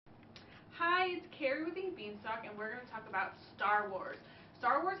Hi, it's Carrie with Ink Beanstalk, and we're going to talk about Star Wars.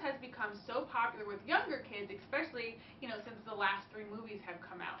 Star Wars has become so popular with younger kids, especially, since the last 3 movies have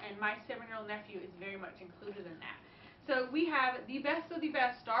come out, and my 7-year-old nephew is very much included in that. So we have the best of the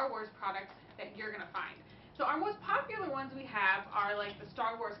best Star Wars products that you're going to find. So our most popular ones we have are like the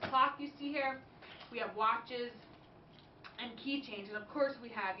Star Wars clock you see here. We have watches and keychains, and of course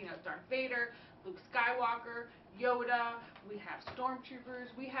we have, Darth Vader, Luke Skywalker, Yoda, we have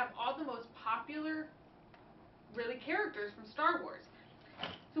stormtroopers, we have all the most popular, really, characters from Star Wars.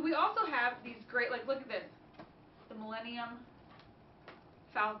 So we also have these great, look at this, the Millennium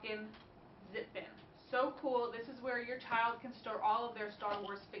Falcon zip bin. So cool. This is where your child can store all of their Star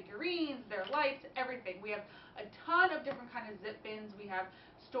Wars figurines, their lights, everything. We have a ton of different kind of zip bins. We have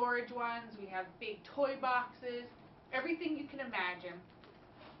storage ones, we have big toy boxes, everything you can imagine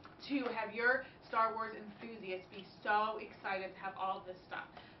to have your Star Wars enthusiasts be so excited to have all of this stuff.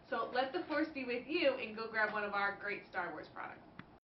 So let the Force be with you and go grab one of our great Star Wars products.